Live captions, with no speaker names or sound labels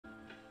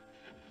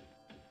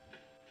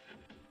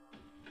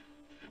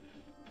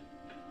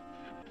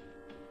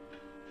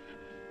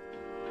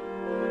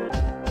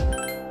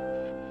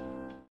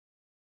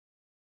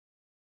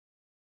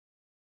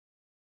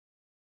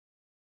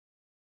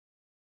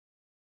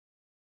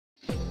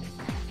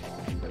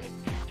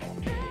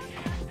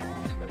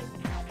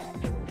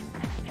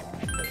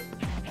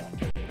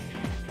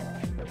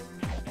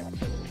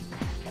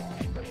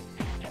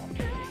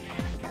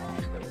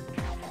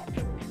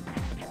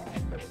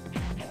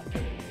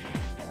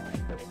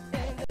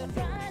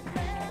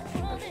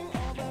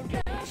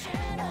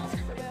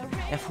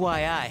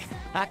FYI,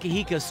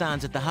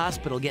 Akihiko-san's at the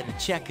hospital getting a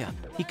checkup.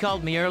 He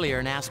called me earlier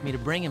and asked me to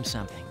bring him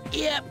something.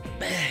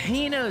 Yep,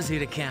 he knows who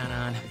to count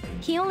on.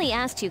 He only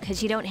asked you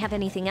because you don't have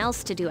anything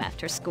else to do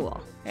after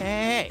school.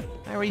 Hey,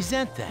 I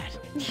resent that.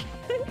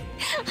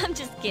 I'm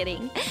just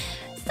kidding.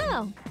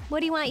 So, what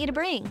do you want you to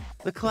bring?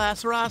 The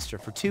class roster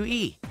for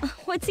 2E.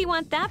 What's he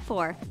want that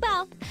for?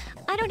 Well,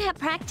 I don't have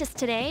practice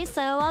today,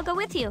 so I'll go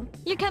with you.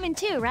 You're coming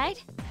too,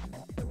 right?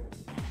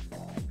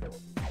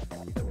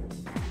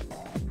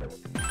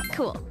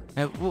 Cool.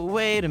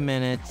 Wait a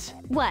minute.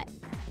 What?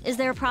 Is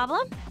there a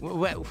problem?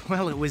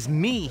 Well, it was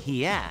me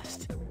he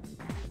asked.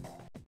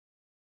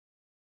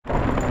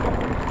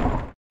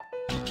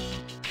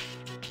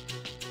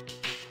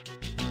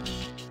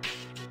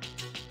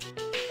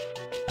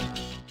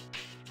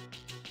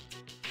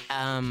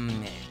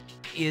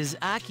 Is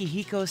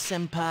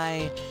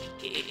Akihiko-senpai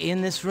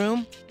in this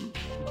room,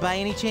 by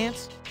any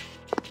chance?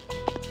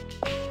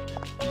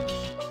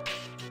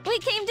 We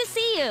came to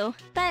see you,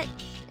 but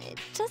it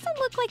doesn't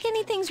look like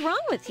anything's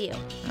wrong with you.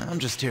 I'm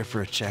just here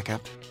for a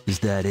checkup. Is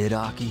that it,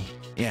 Aki?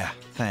 Yeah,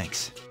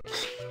 thanks.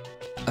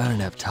 I don't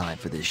have time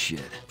for this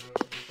shit.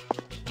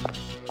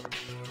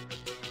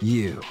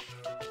 You.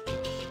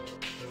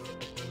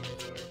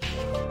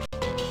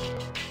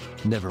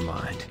 Never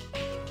mind.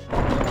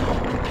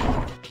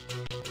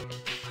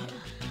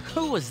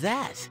 Who was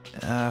that?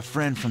 A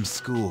friend from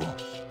school,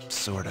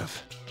 sort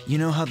of. You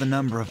know how the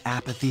number of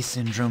apathy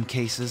syndrome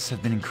cases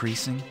have been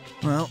increasing?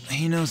 Well,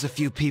 he knows a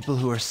few people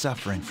who are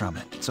suffering from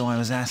it, so I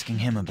was asking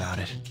him about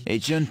it. Hey,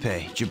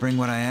 Junpei, did you bring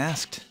what I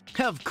asked?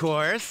 Of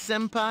course,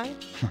 senpai.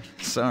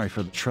 Sorry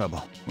for the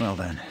trouble. Well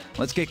then,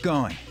 let's get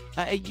going.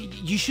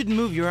 You shouldn't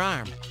move your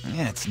arm.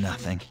 Yeah, it's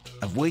nothing.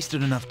 I've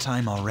wasted enough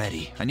time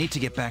already. I need to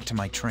get back to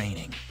my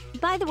training.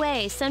 By the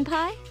way,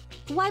 senpai,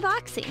 why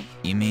boxing?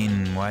 You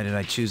mean, why did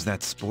I choose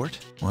that sport?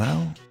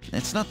 Well,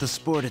 it's not the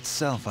sport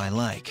itself I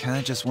like.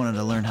 I just wanted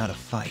to learn how to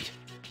fight.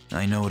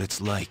 I know what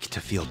it's like to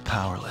feel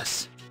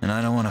powerless, and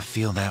I don't want to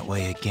feel that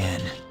way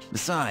again.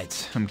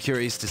 Besides, I'm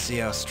curious to see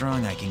how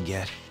strong I can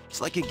get.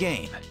 It's like a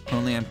game,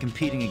 only I'm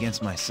competing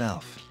against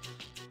myself.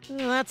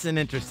 Well, that's an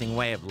interesting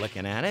way of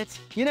looking at it.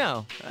 You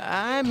know,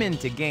 I'm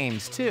into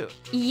games too.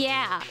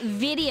 Yeah,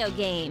 video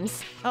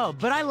games. Oh,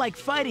 but I like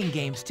fighting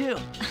games too.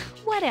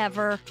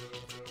 Whatever.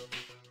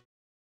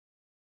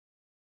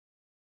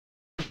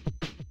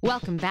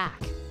 Welcome back.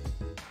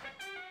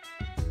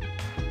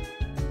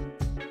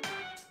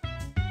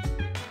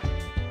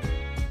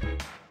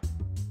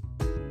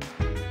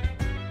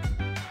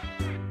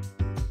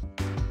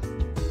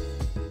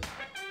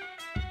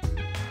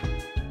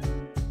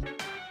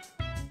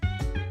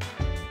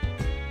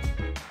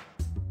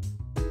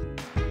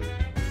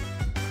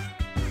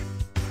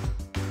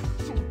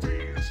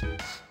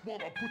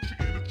 Wanna put you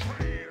in a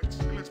trance,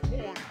 and let's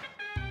party.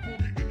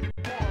 Boogie in your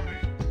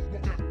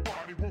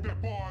body, roll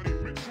that body,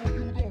 make sure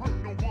you don't hurt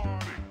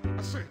nobody.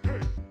 I say,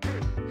 hey,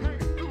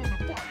 feeling the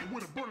fire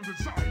with a burning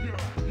desire.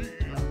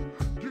 Yeah,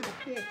 get up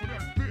off of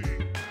that thing,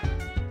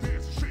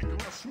 dance and shake and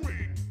let's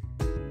swing.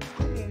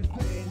 Come on, girl,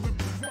 let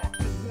me rock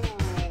the world.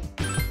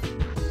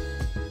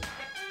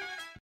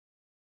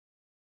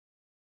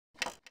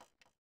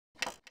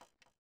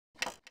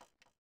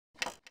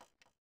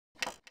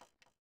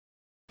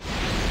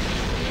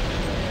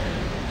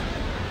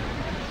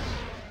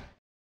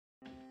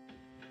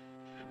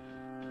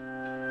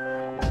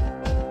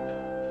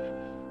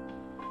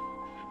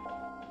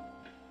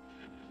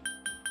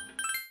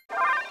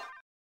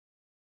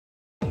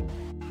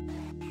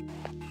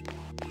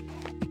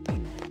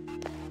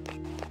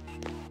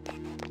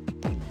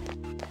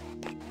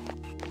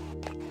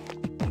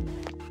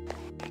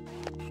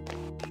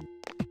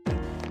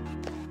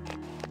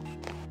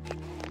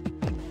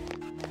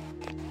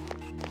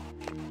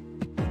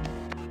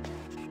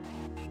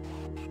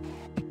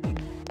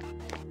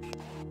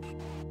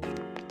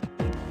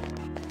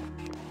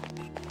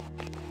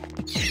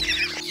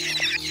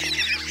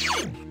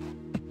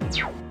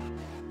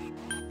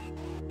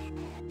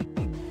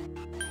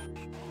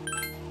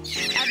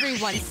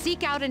 Everyone,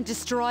 seek out and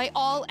destroy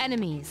all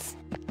enemies.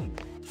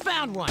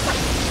 Found one!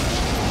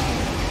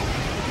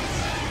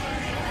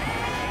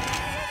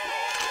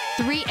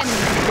 3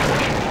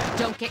 enemies.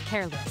 Don't get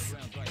careless.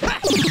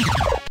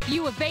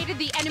 You evaded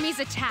the enemy's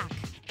attack.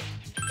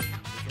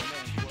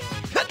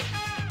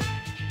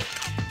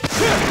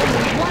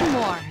 Only one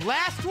more.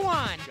 Last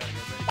one!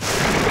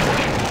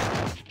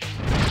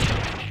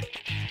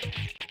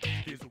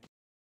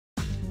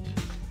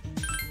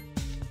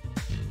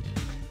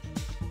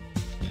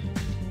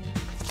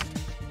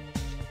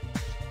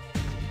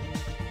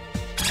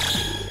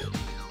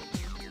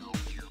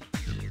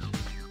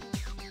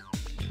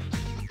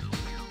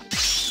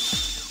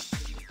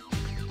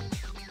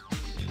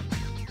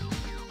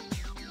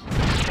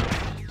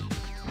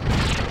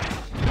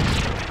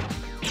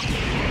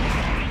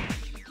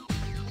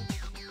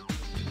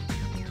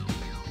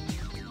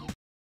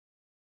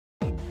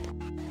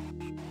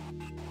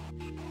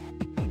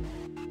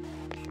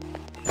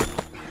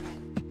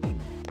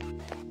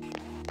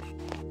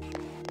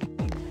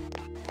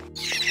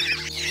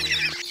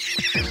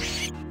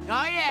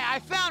 I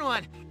found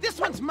one!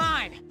 This one's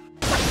mine!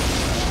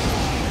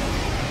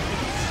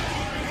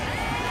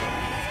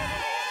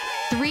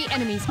 3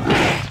 enemies.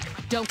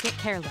 Don't get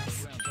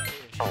careless.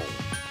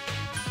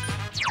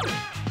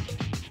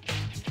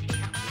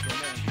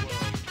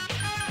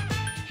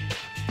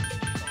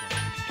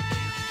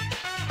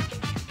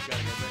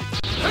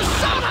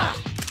 Persona!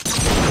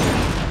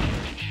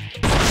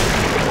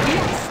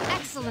 Yes,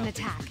 excellent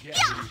attack. Yeah!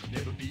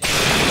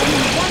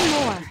 Only one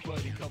more.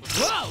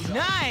 Whoa,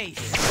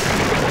 nice!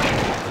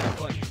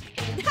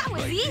 That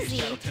was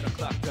easy.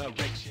 Found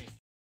it!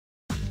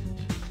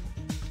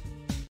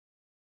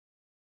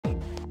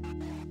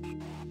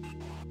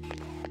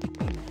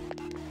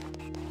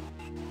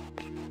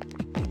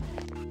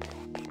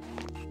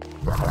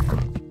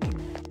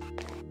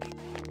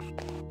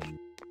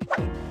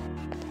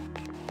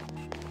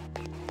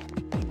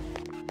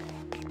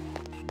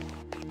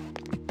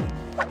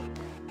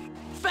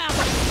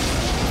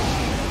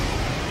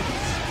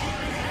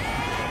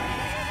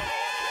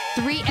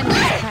 3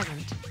 enemies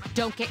present.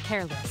 Don't get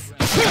careless.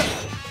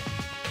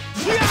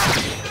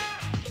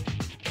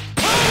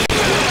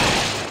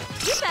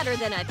 You're better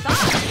than I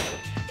thought.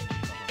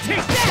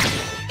 Take that!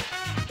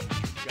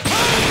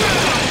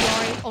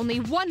 Sorry, only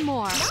one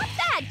more. Not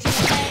bad,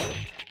 Junpei.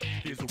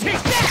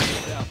 Take that!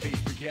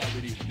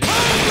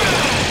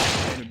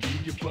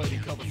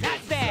 Not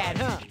bad,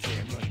 huh?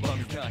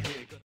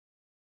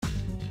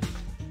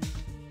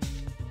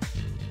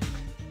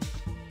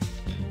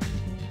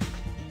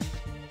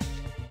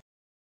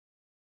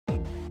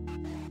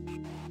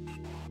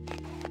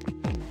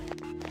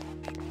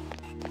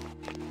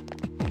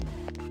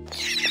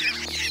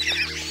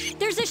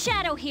 There's a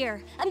shadow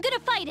here. I'm gonna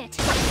fight it.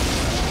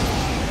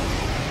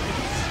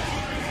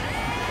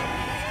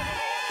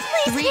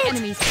 Please 3 hit.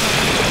 enemies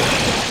present.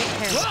 Don't get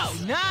careless. Whoa,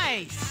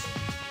 nice!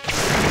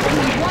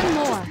 Only one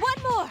more.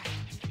 One more.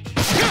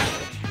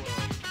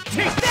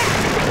 Take that!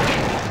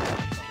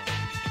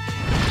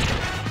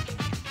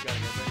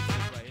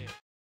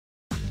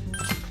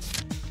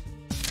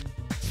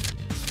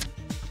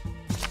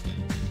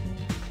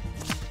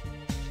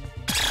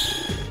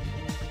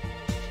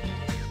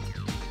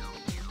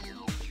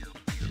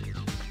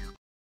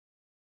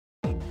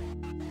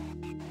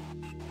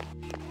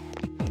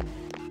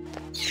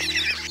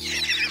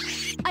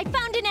 I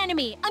found an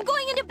enemy. I'm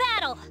going into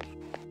battle.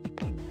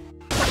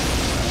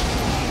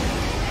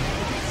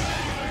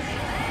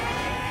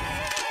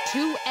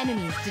 Two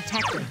enemies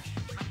detected.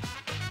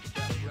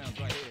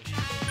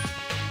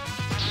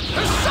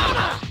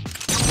 Persona!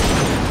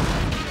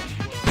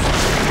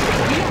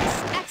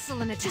 Yes,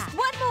 excellent attack. Just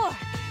one more.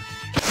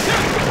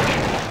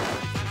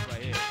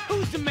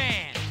 Who's the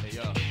man?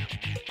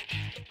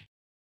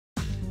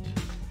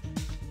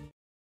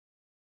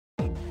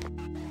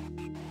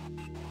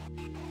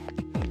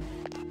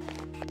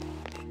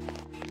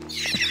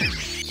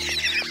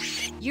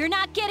 You're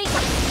not getting...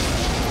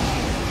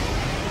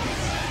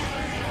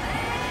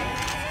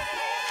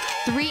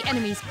 3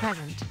 enemies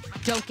present.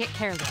 Don't get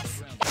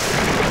careless. I'm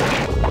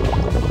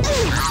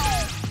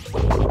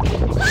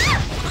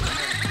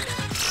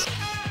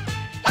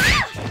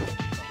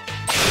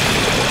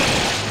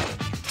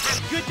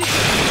good to go.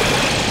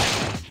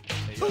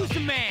 Who's the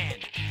man?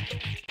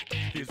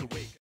 Here's a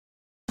wake.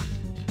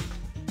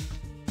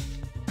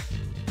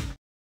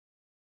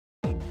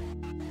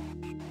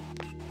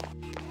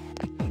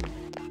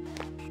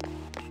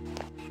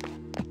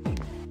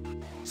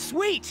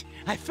 Sweet!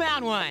 I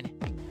found one!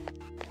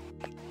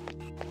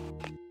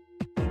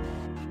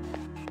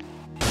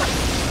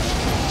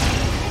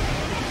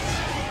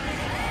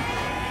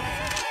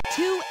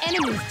 Two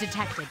enemies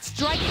detected.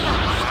 Strike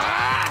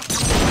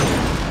first.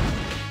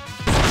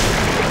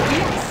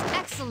 Yes,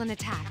 excellent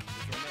attack.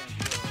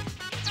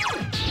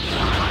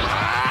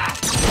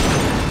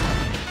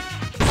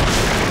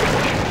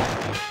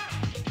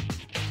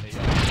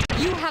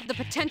 You have the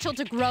potential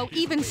to grow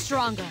even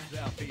stronger.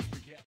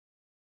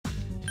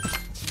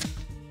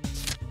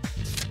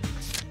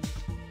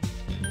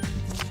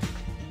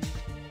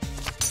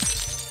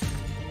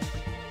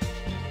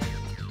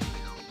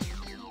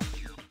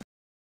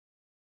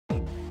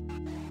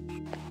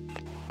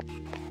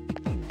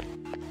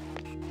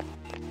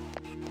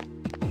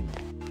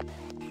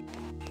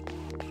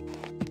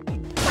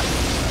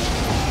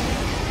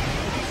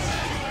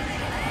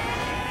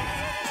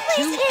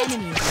 Two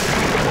enemies.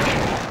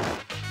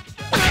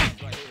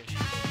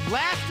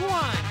 Last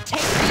one!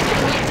 Take the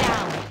enemy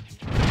down.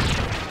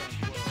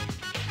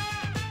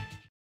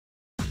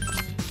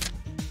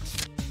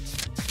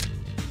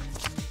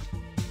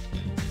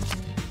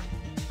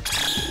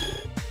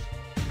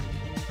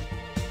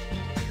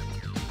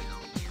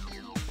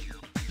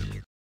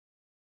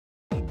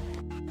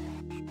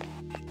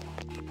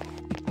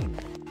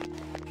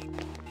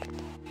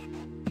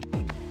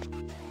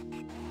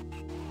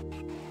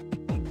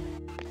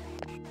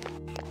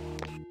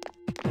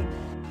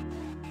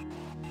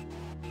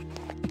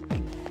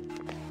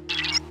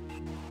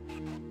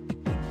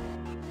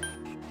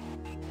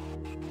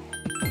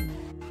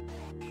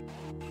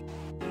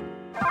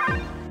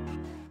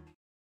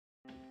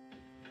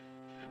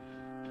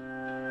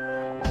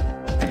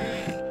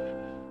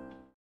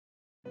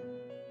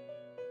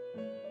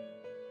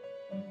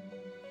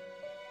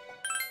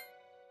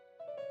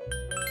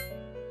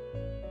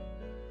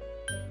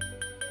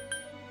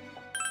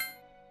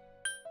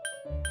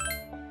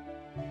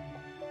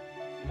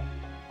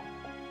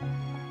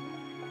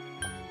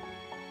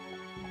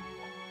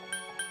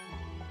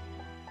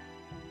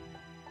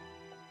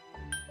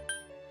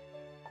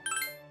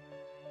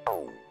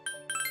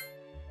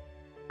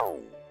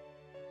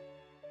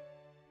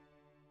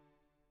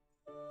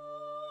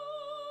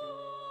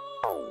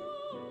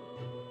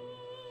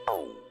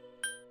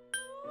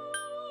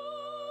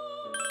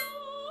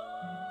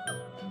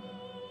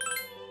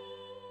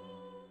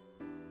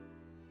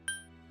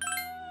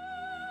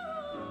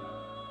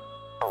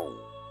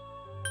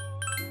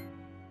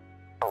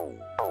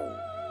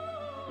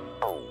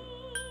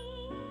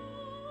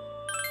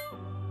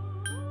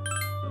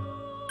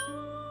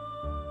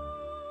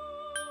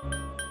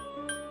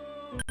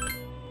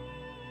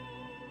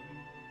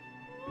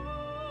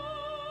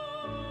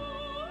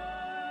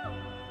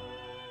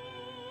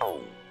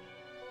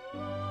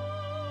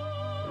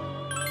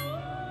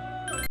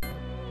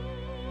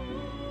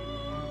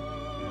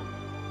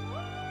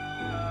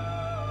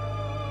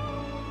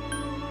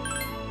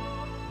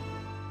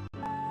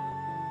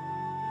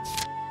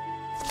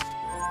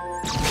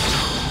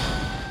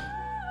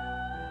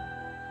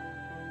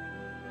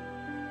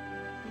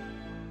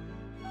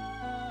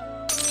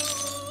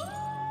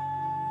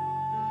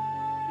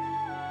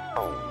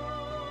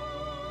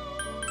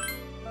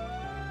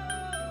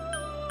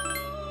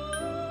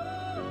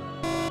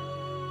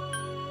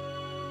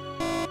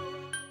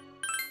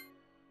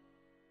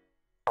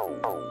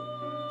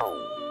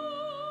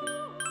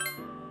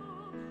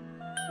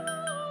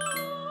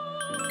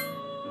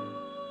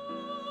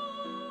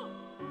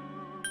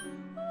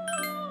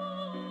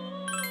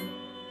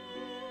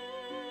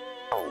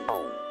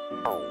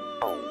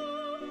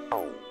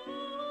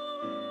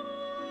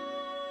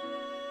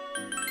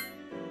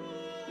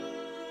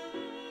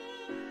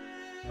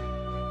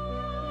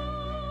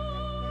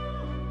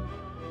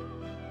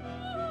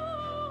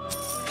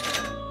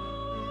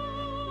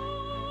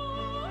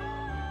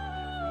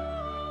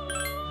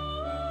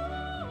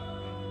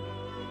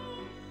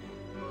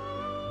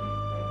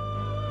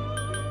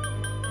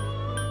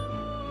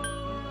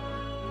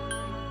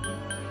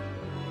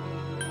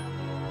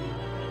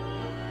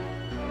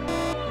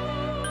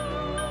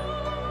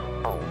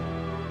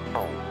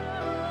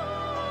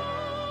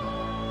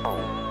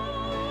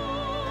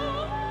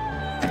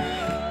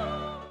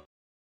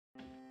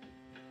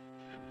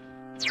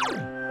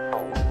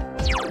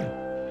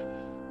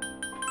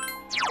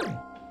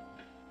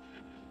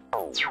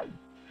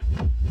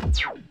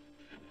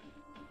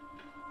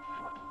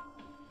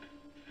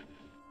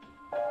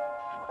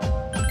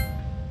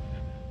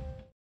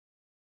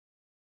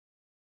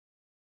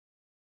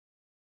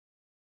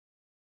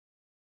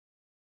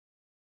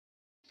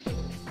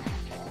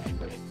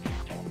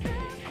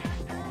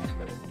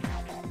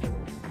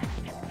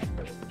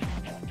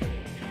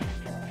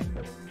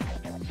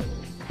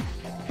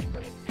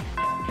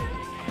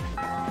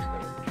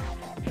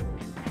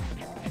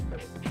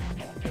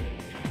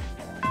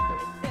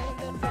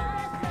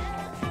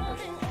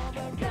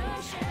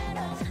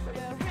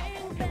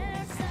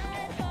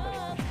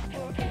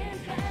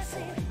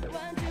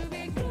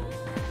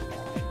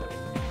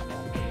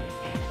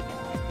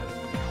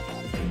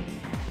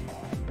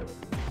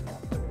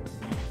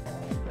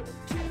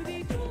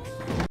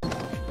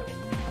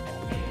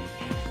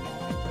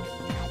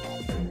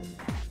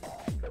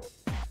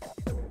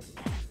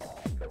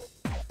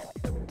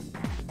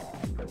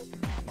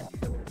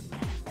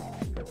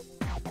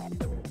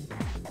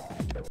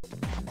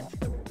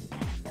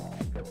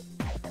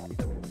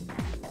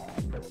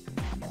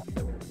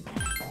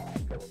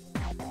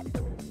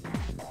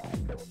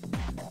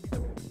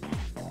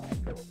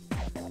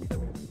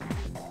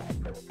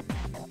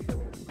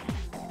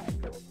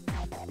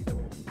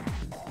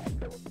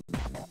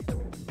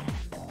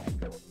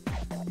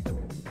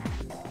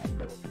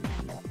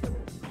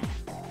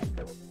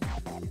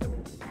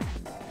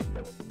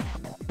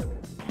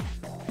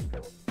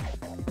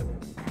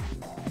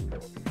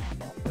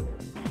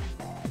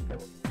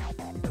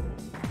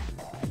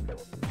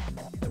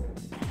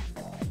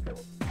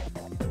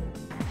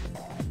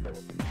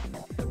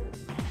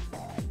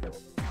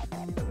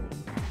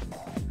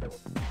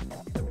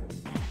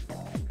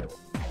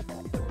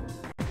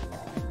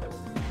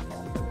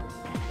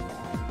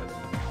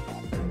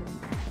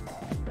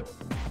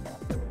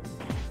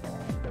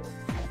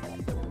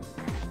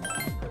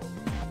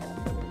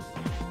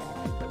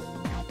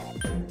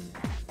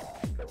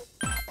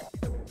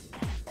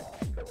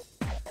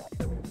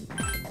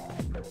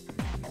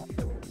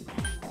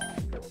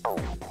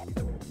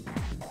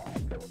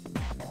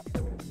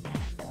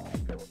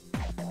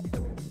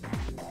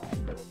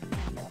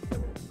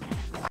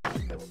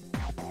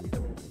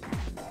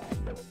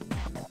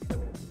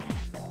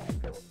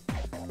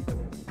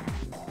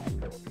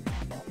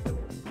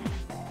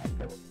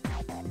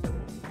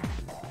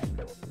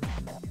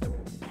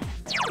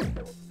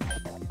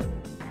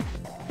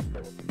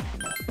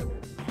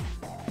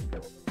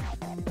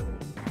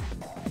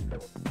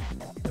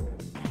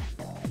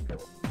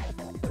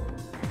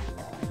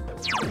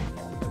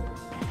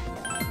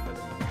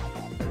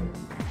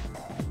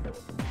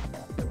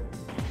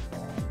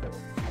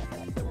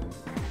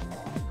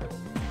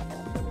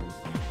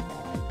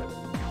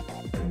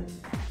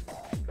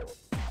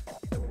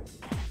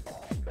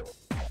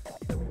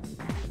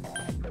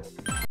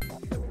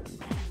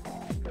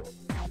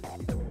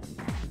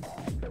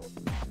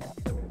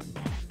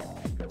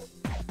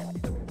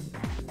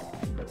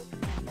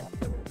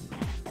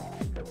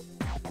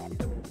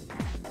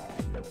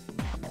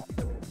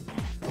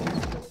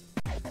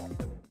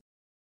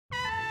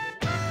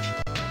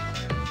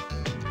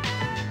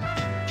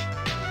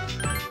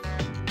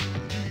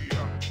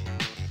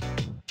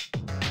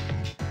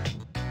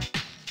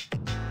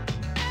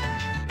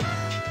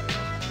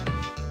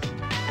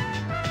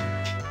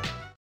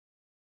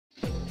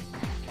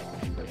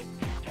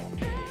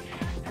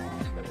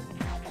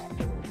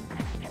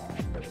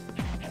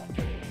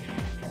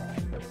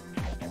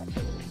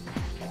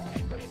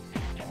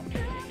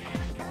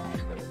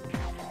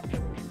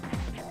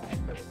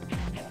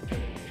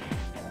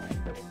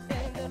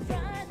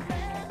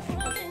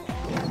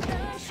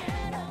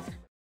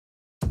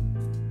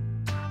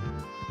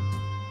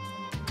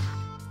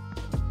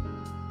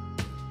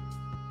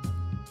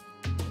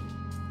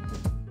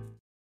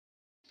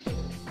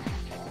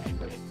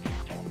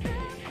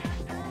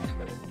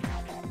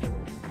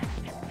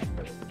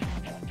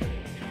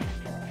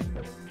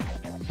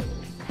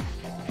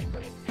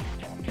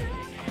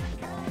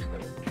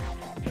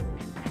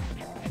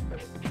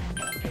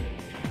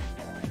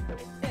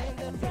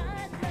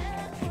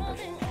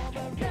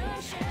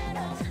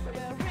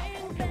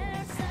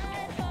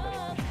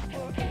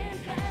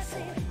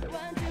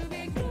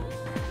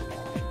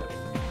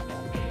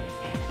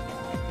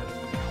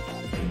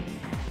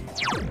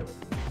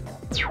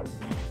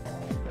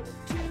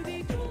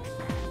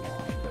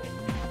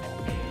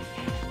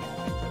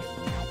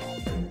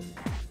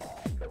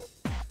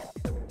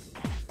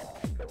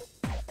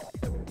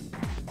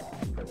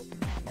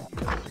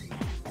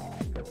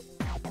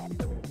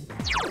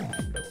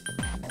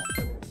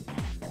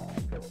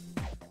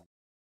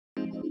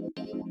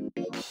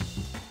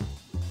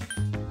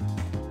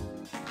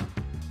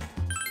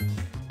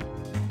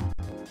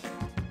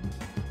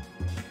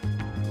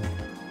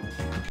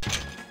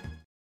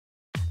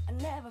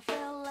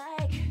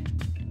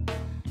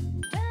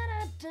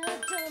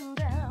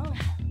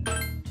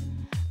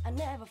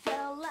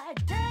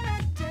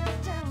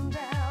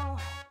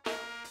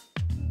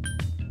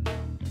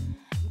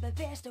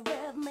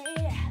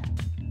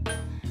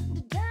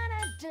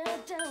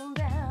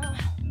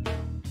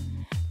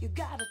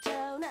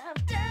 turn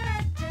up,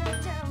 down,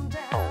 down, down,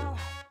 down.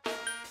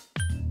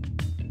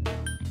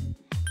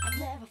 I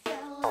never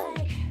felt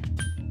like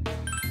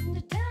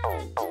the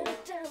down, down,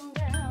 down,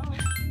 down.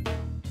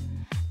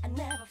 I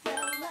never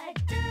felt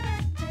like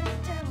down,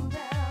 down, down,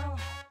 down.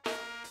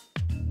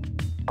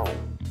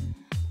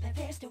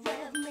 Baby, stay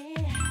with me.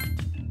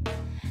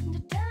 The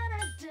down,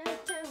 down,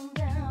 down,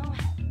 down.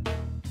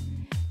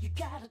 You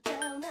gotta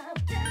turn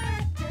up,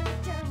 down,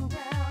 down, down,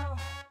 down.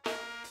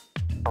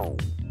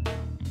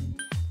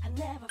 I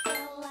never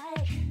felt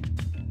like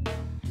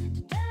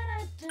the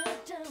down, down,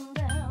 down,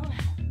 down.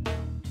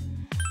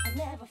 I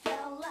never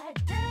felt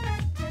like down,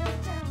 down,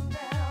 down,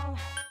 down.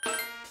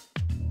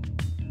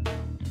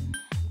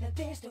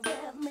 Baby, stay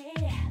with me.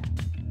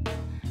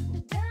 The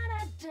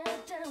down, down,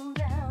 down,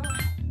 down.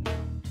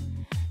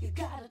 You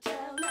gotta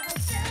turn up,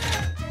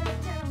 down,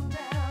 down, down,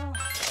 down.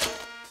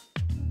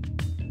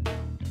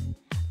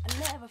 I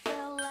never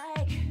felt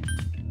like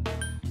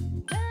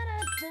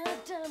down, down,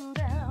 down,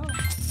 down.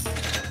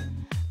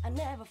 I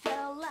never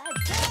felt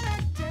like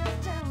down,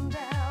 down, down,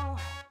 down.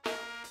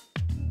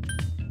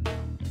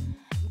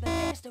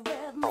 Baby, stay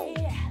with me.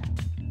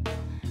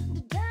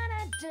 The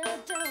down, down,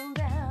 down,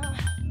 down.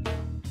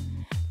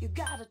 You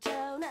gotta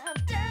turn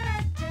up,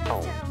 down,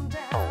 down, down,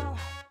 down.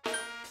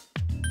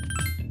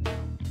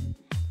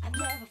 I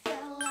never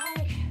felt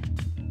like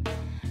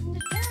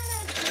the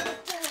down, down,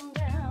 down,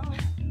 down.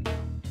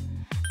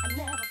 I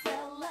never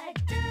felt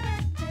like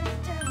down,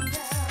 down, down,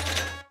 down.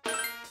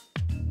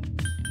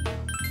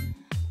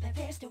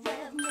 Baby, stay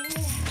with me.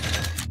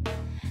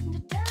 The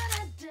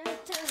down, down,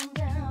 down,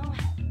 down.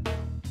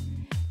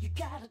 You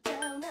gotta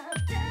turn up,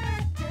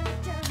 down,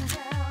 down, down,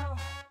 down.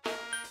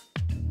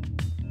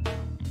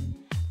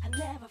 I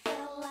never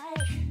felt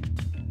like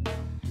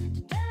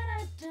the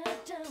down, down,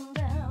 down,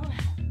 down.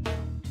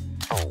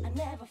 I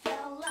never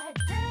felt like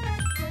down,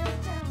 down,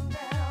 down,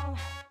 down.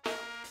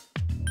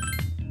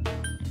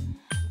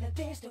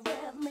 Baby, stay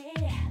with me.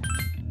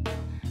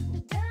 The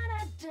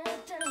down, down,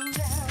 down,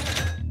 down.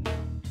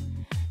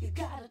 You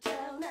gotta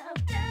turn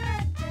up,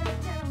 down,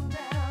 down, down,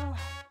 down.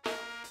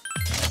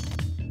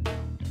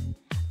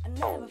 I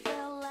never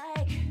felt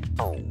like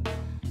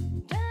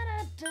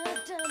down, down,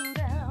 down,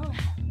 down.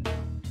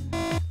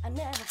 I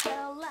never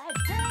felt like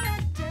down,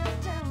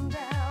 down, down,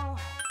 down.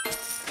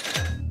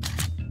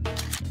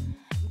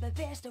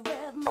 Baby, stay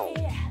with me.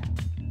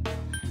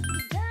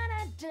 Down,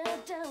 down,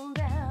 down,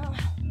 down.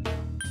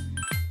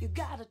 You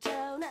gotta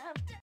turn up.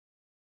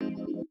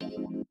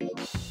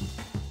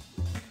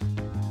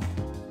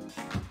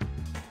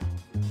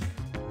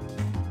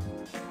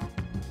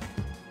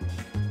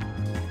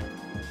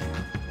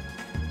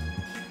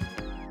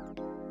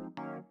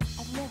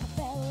 I've never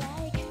felt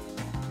like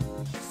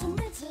so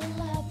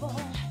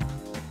miserable.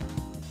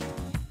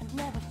 I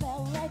never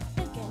felt like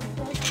thinking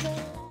this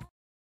way.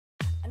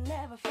 I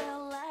never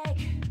felt like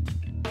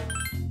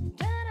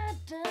down,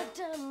 down,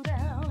 down,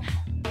 down.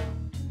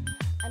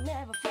 I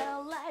never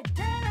felt like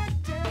down,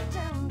 down,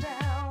 down,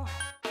 down.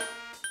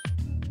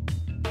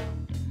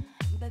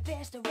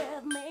 Baby, stay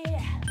with me.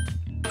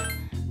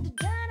 The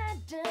down,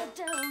 down,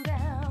 down,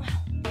 down.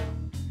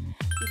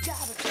 You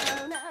gotta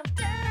turn up,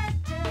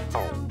 down, down,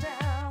 down,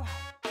 down.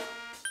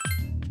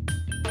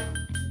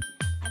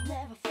 I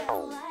never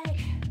felt like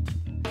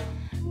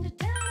the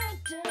down,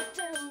 down,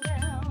 down,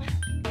 down.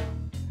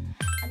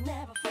 I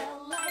never felt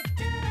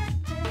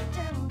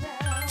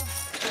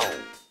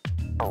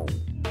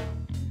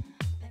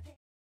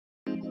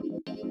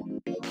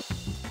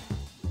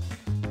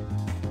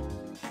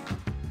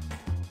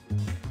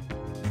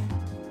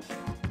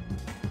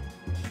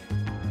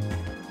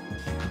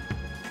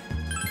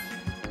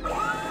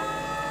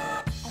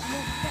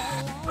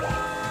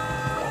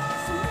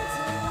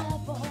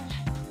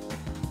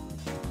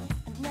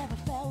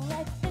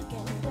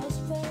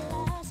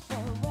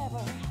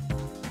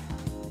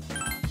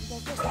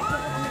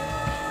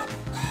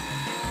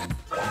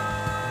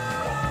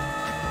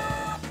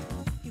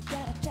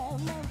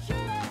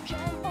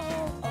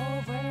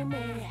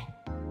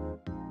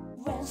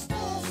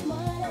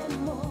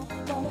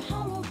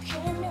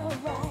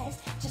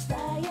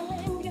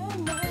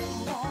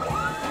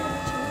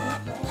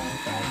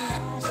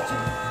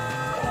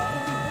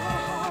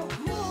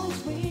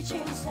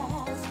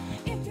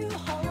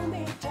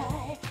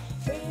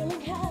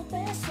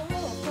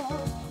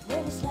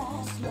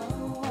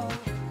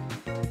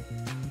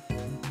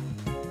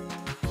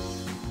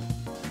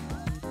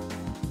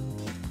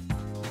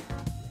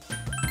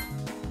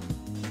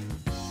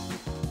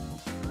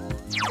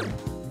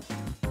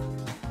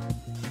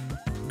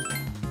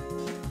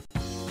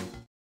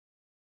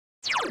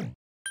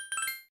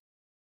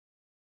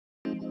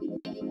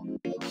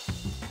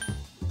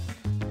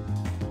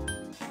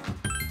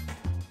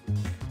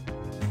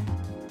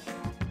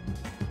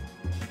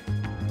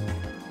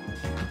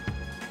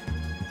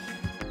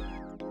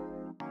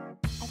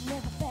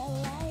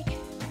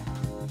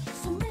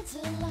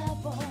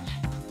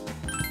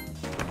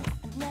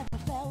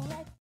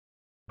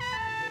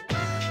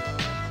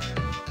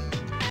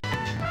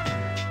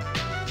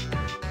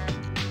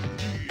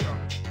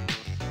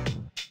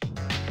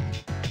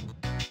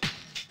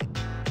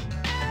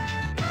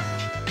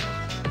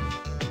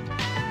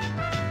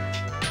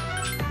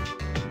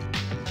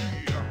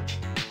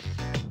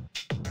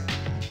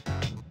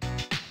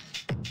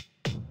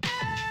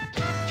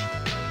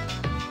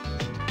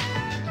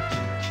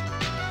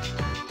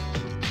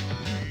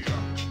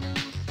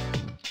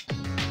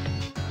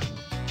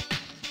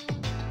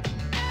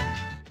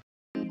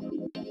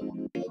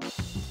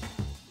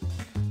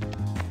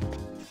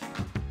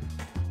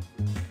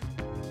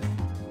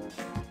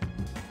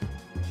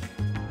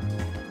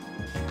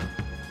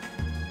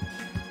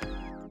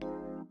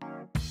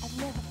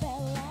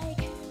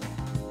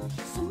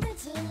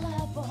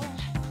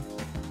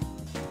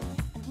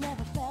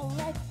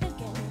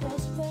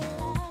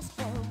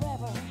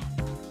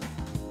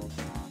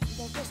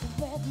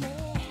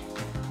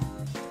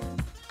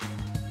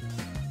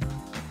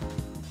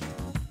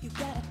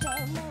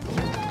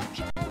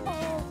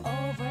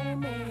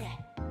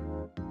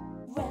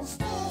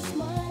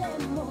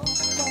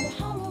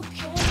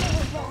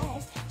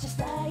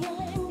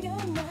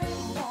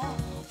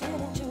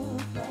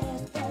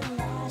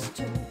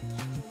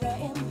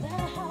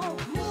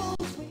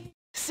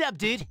What's up,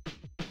 dude?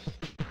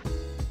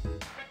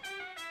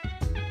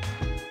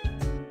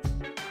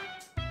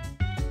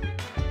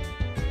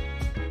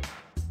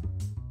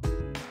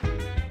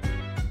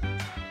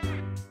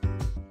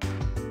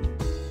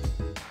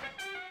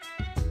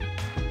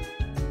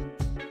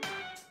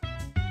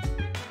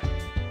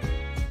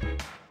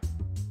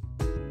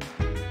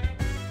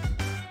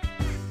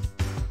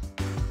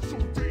 So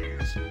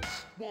dance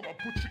while I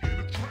put you in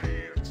a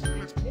trance.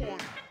 Let's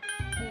party.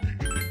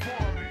 Boogie in your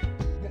body.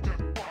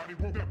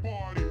 Work that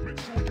body. Make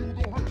sure you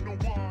don't hurt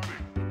nobody.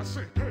 I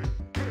say, hey,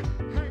 hey,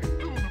 hey,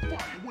 feeling the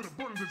fire with a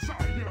burning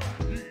desire. Yeah,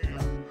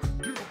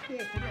 get up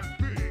off of that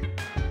thing.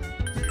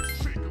 Dance,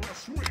 shake, and let's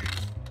swing.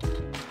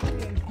 Come on,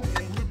 let me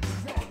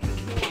rock and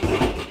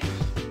roll.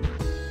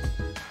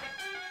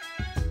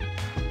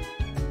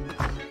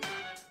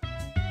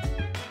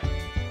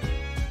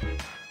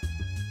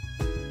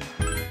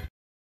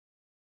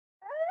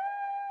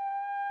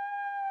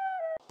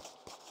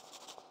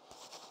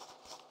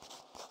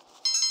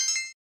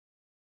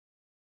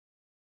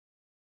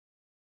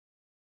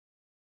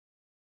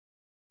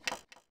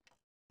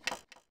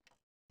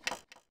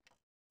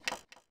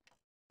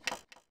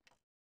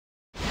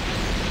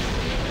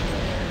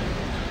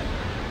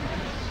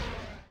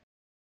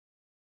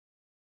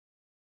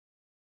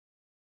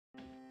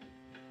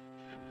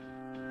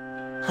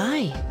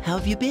 Hi, how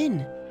have you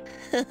been?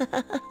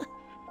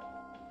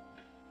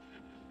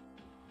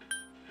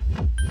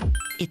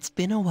 It's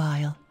been a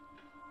while.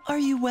 Are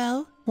you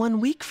well? 1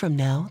 week from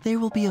now, there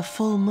will be a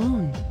full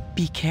moon.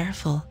 Be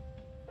careful.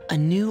 A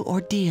new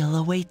ordeal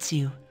awaits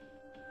you.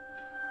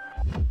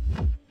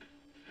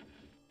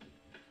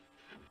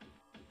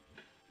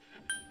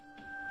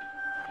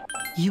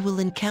 You will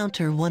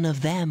encounter one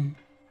of them.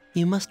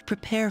 You must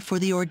prepare for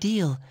the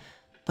ordeal,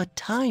 but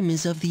time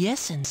is of the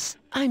essence.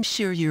 I'm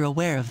sure you're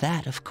aware of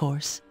that, of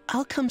course.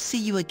 I'll come see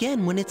you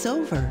again when it's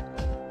over.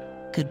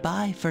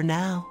 Goodbye for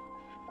now.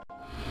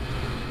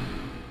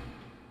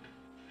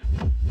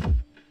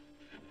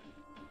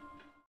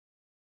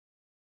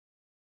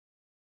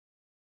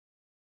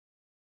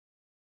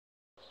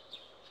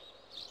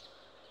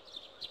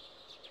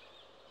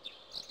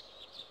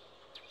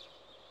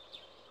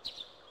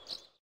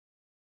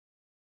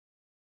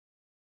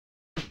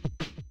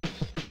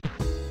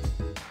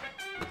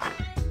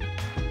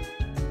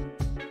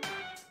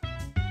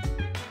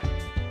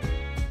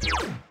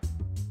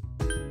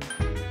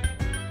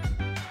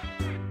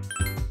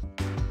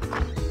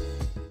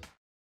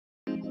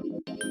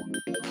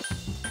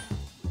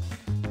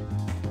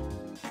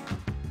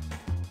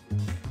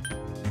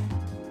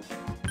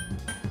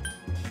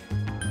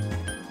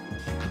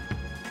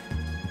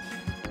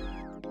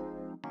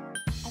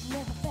 I've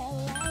never felt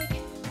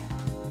like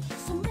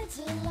so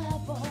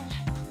miserable.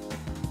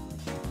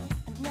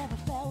 I've never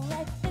felt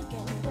like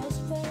thinking this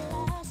will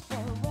last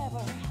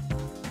forever.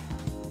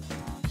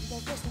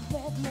 They're just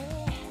with me.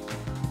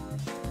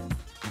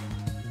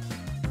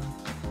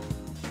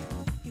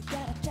 You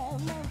gotta tell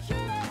me you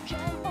don't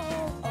jump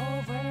all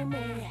over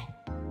me.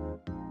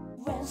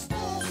 When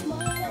stars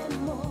smile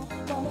and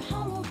move, wonder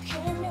how look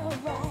in your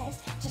eyes,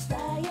 just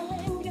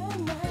dialing your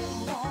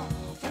number,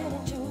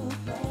 fading to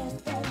place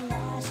that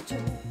last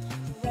two.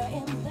 Right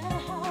in the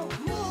heart,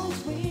 moon's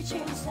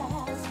reaching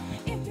stars.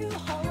 If you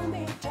hold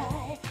me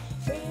tight,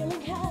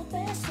 feeling how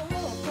this so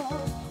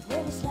close,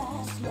 will this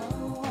last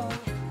long?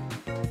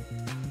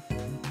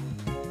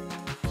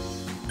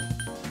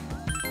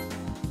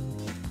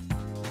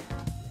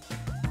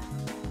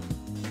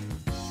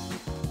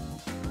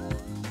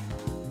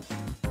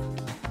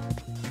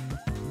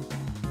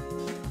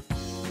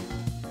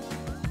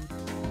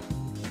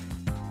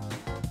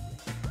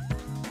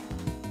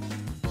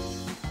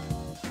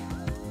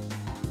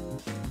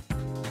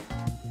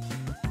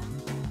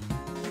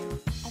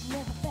 I've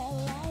never felt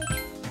like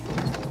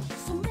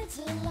so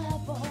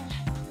miserable.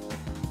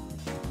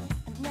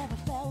 I've never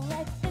felt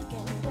like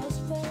thinking this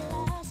will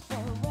last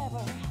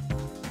forever.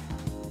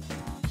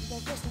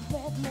 They're just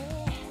with me.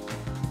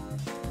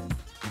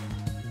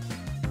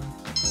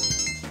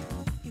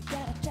 You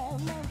gotta tell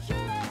me you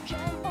don't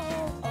jump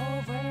all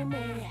over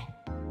me.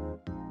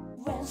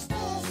 When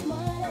stars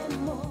smile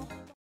and move.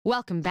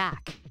 Welcome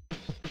back.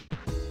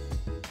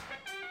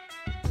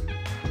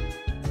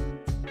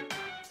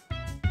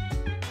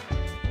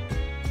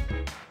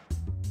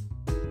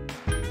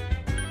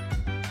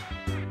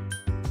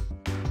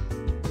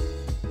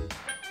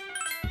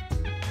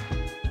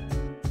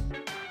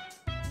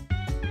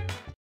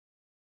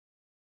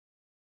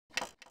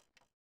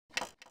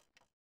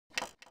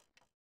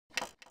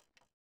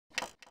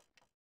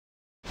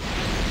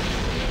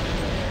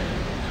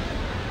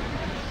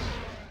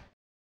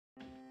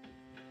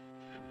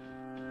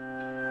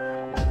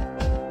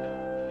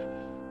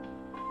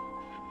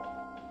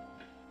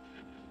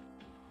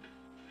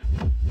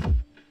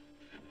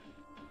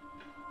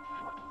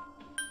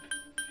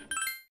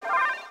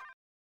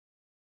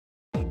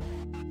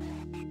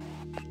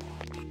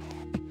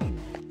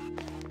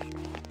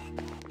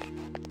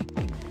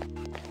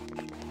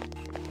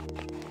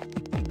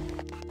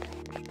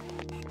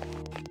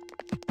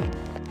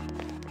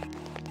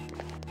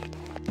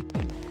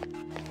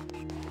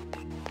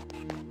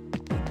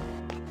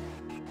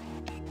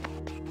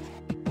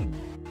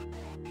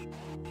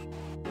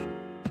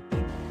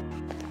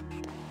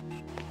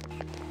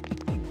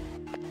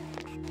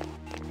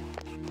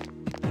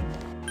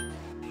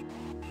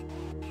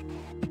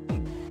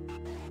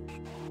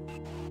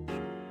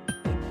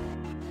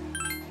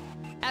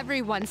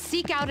 Everyone,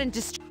 seek out and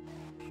destroy.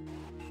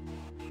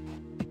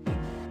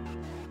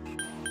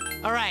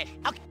 All right.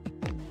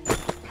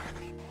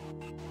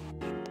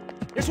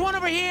 There's one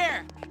over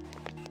here!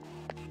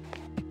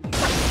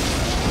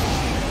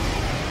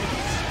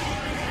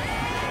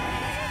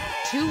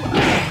 Two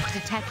enemies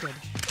detected.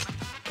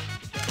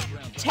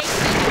 Take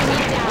the enemy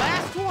down.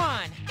 Last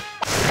one!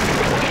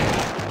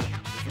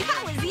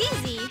 That was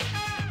easy.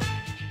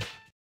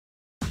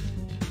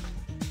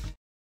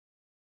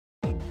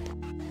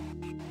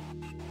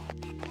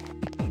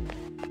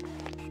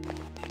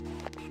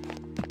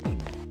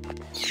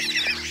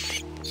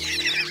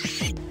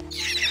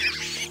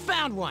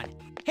 Found one!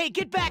 Hey,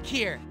 get back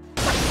here!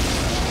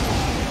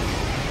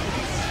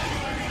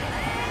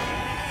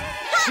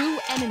 Two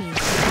enemies.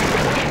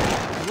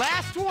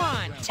 Last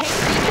one! Take the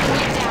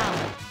enemy down.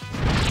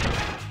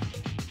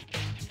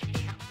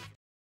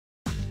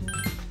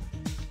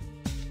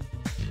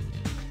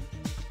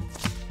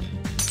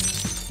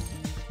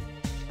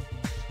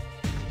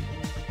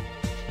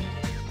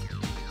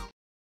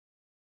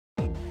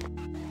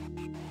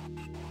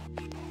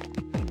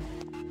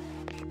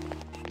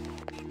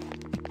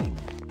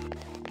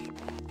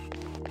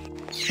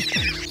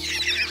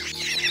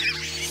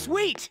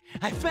 Sweet!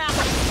 I found...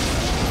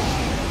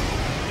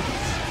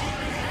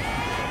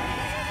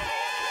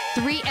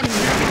 Three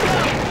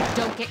enemies.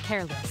 Don't get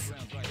careless.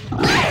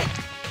 Tokyo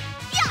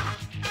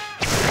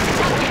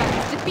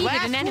defeated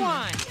Last an enemy.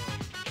 one!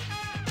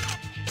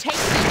 Take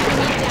the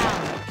enemy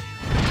down.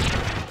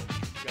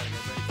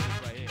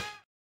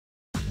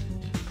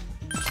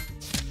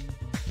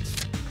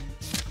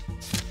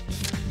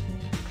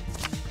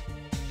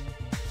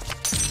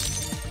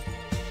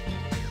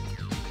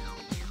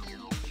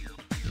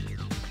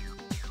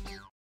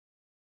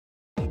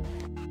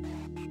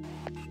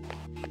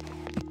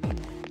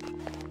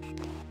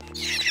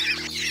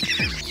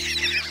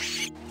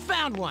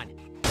 Found one!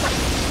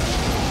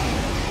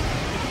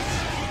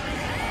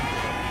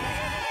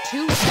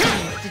 Two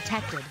enemies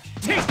detected.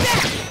 Take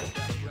that!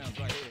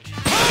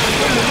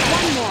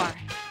 One more.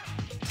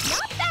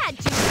 Not bad,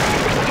 Junior.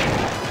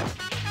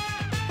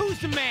 Who's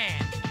the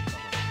man?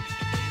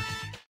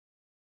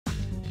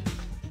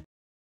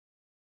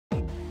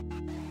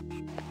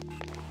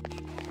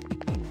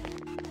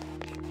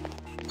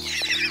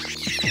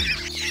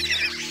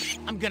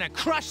 I'm gonna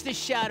crush this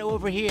shadow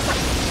over here.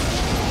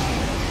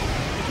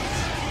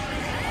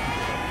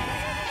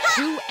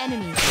 Two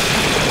enemies.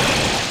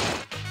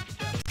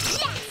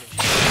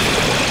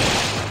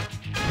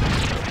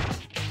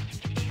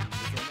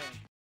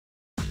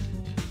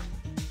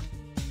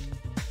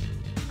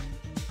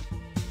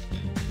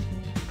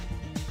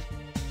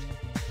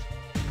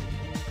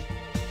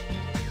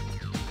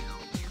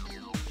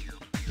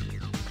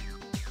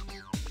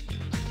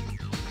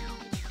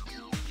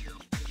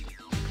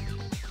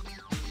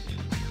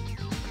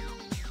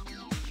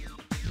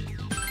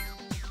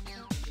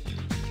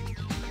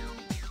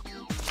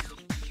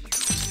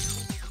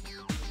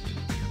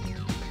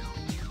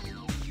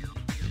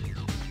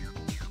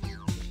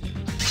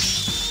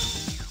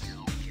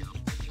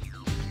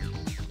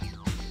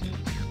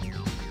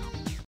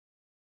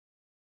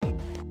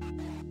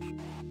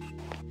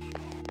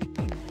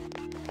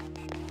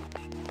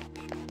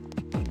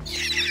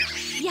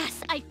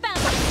 Yes, I found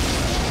it.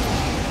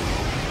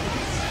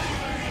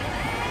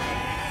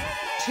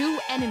 Two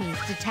enemies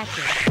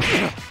detected.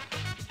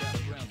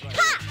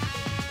 Ha!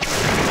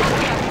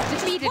 Tokyo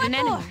defeated One an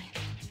enemy. more.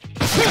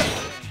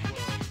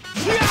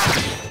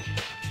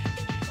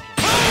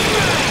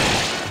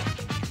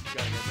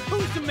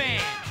 Who's the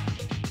man?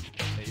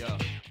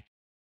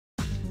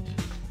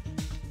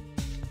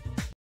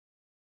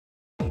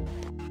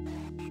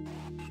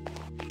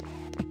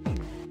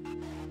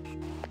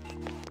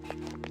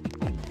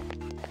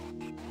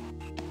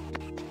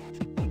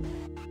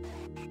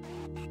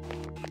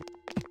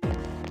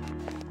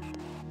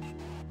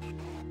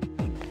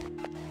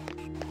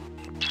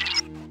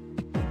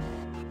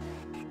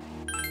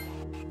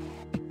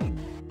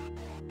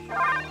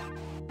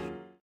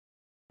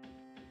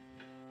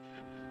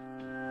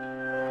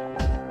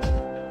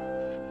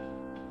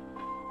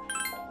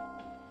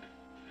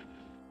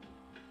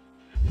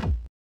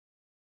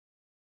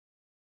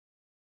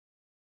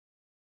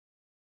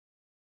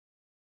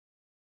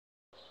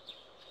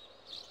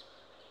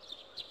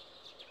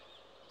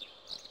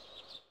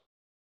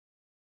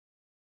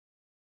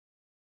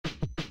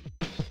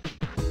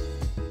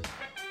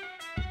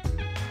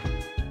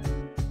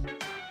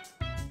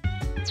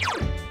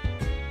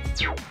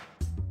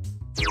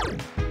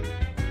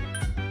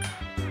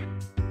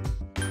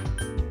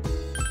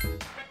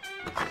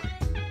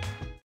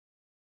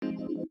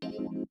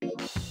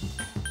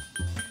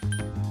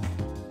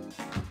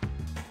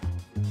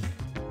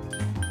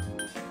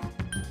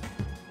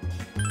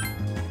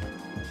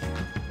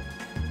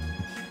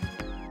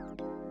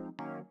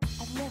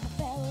 I've never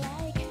felt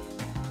like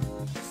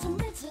so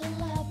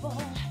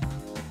miserable.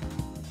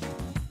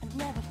 I've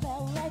never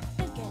felt like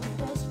thinking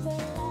this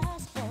will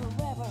last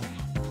forever.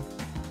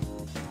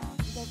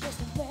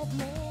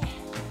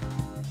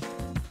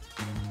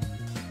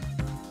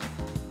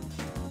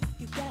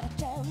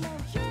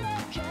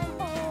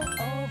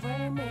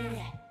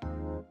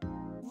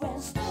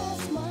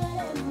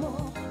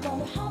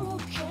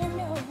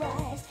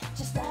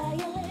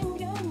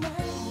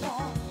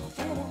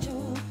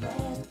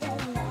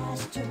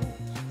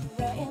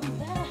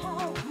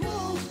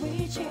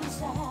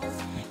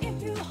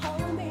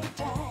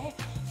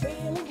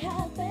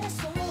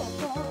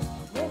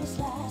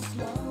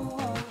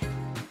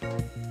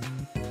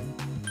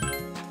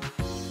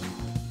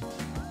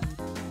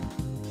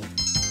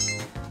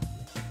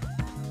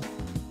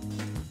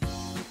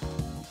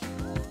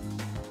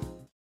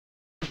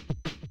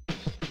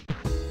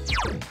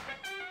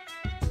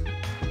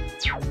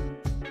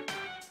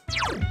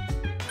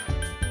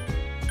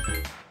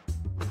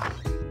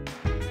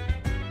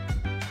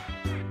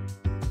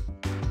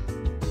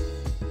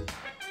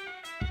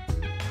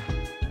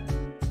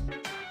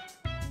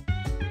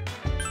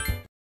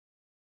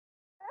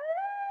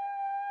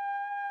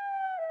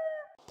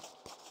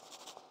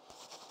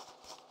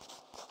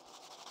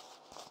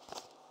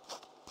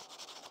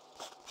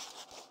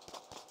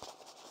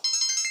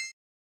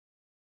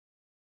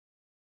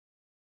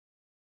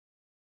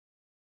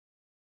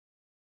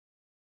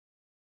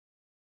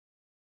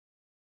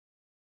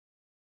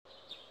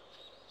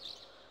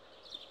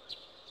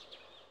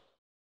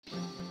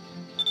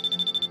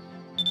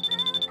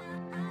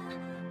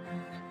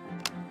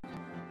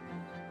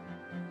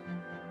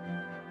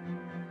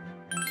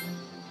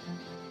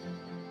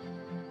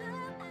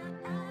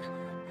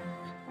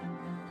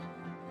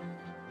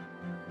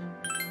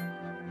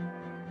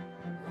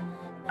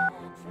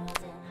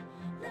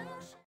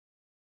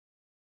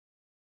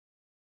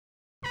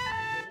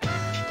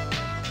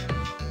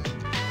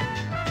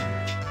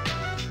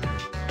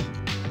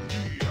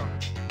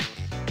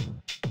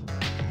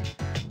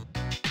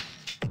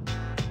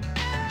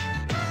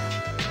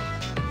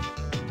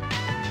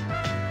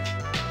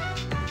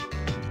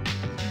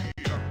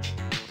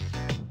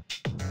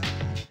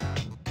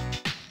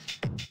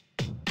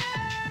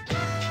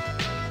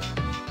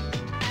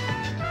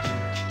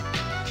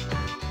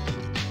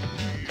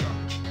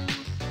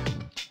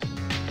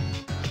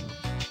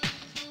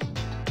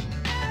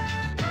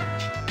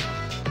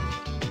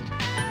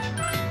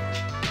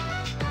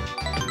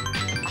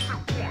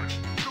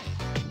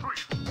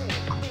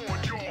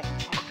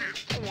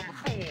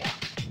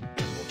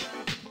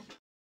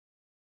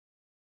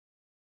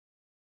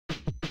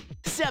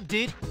 Sup,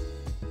 dude?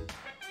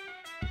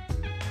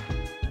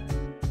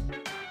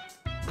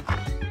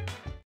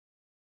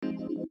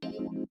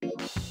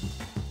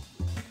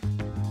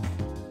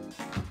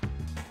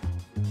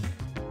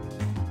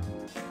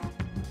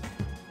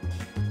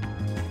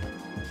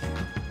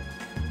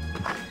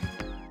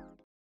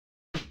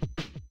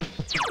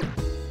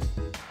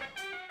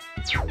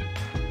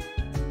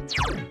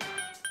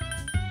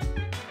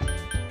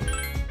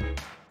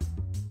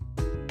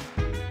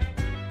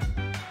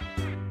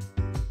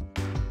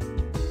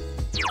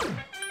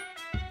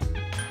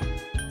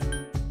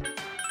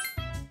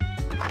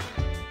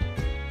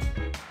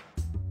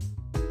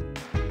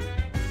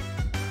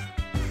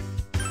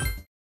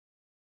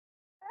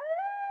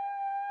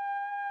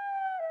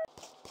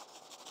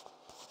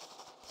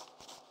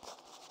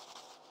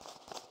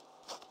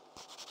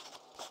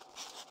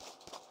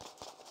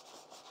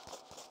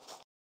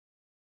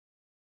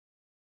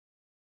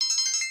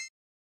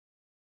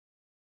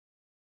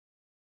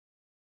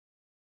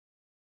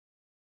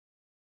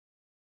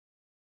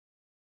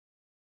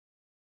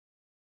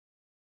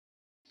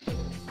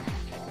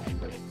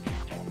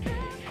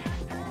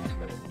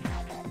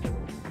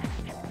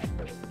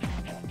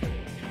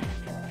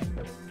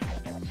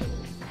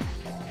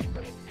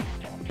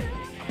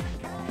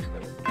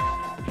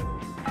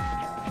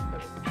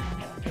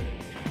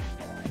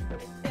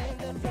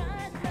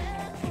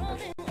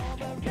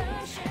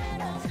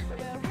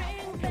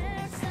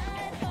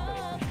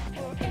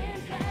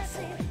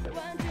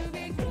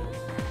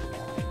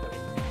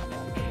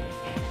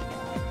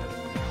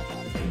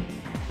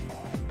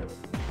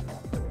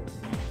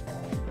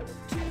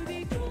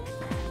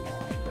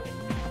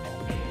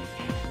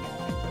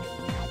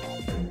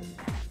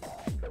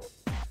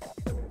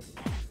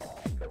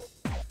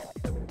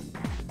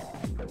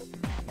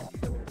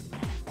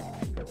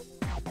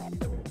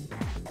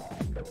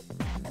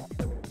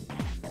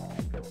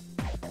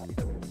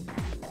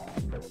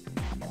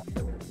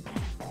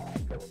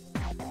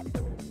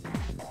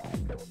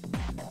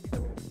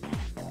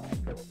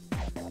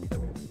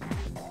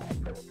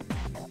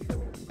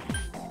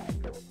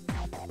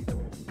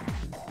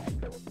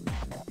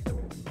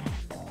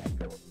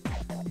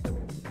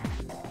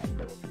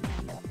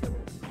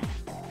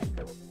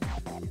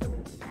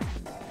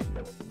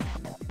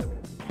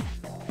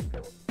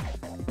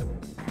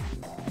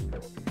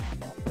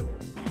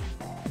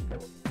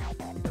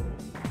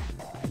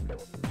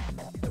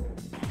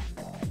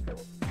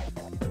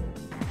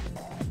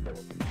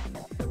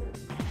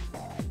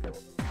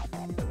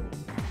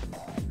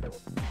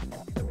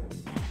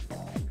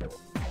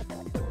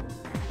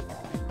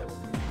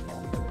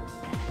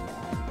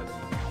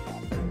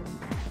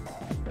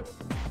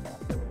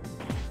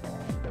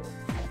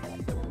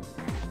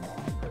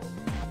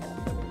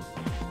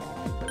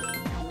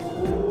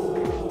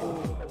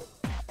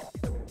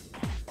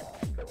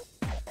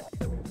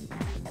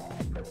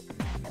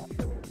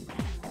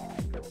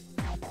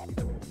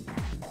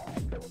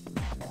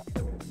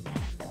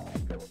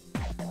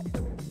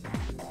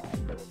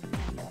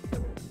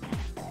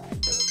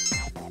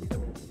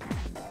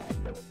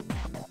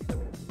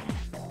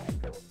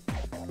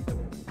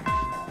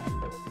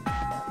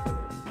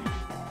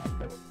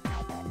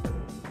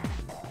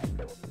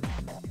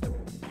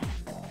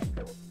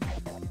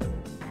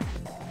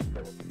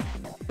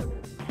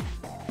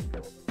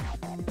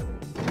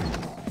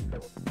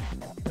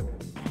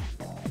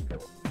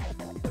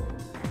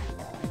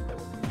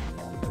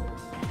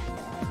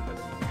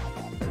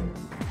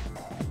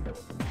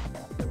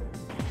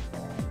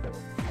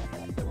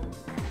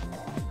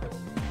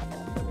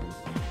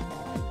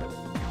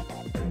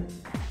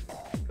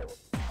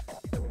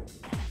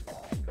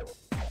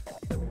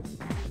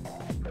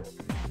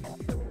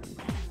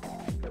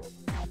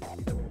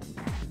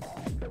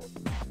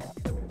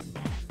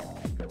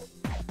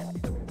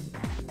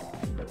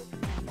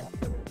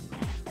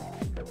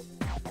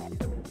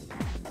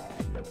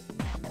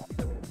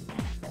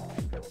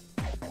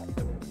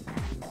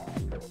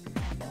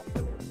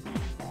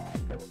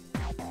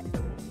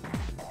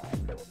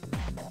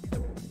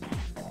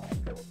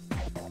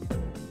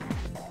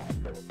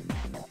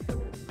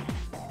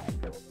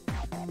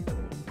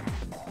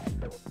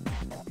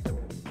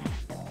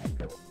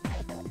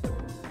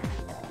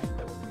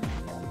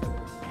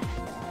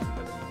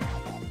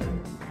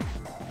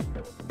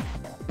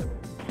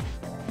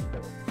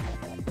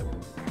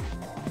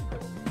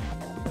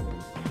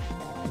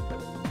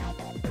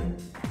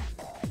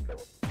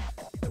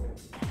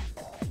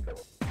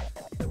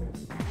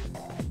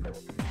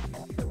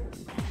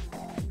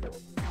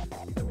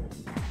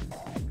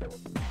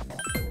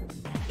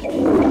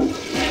 Oh,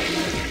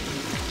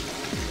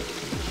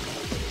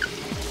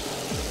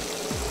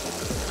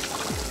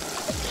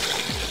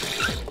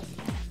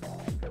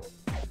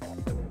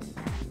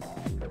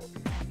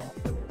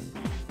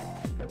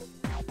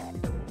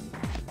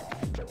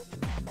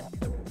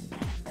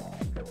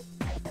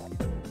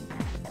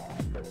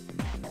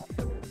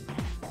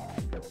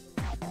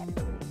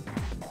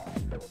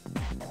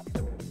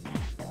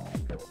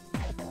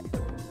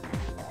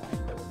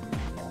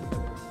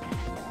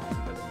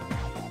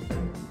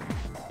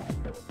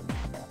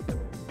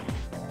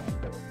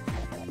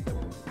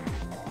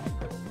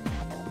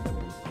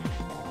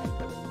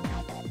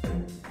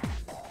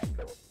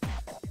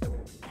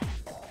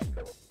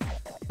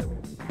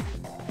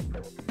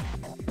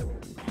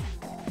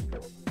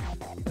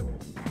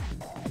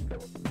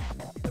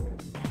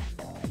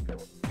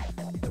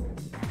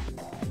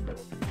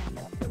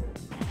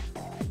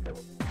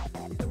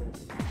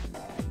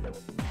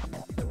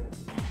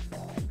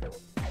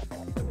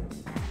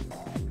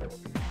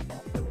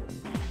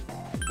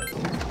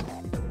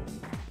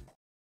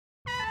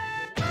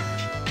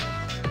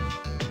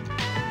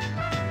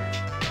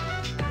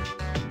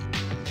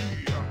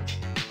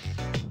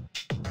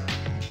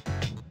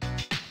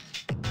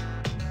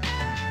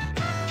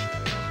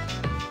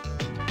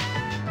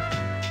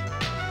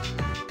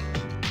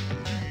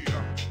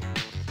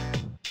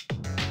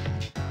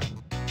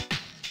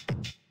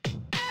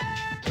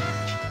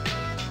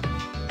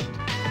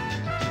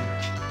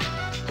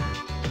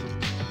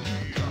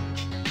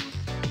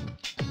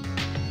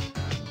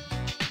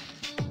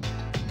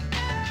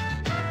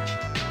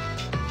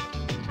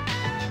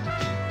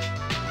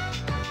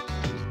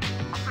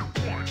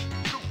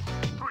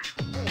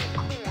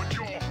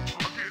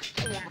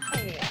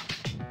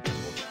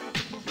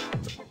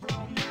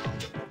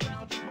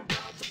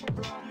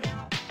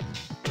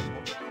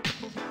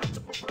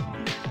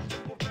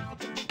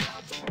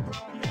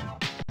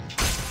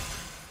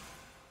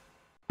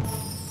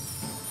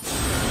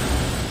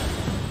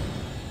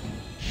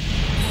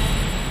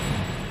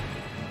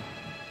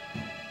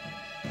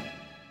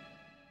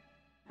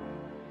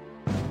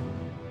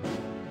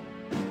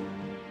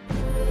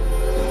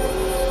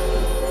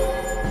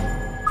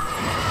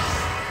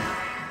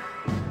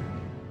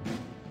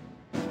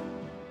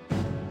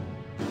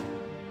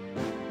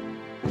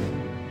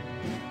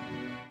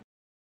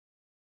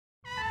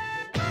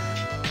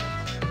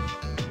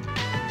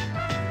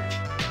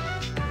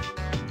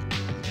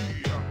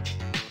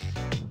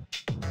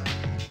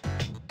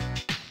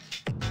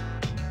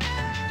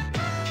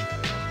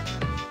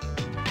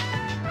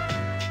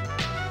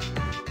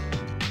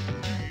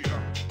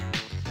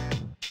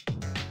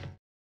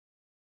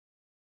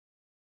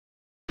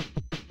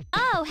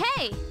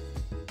 hey!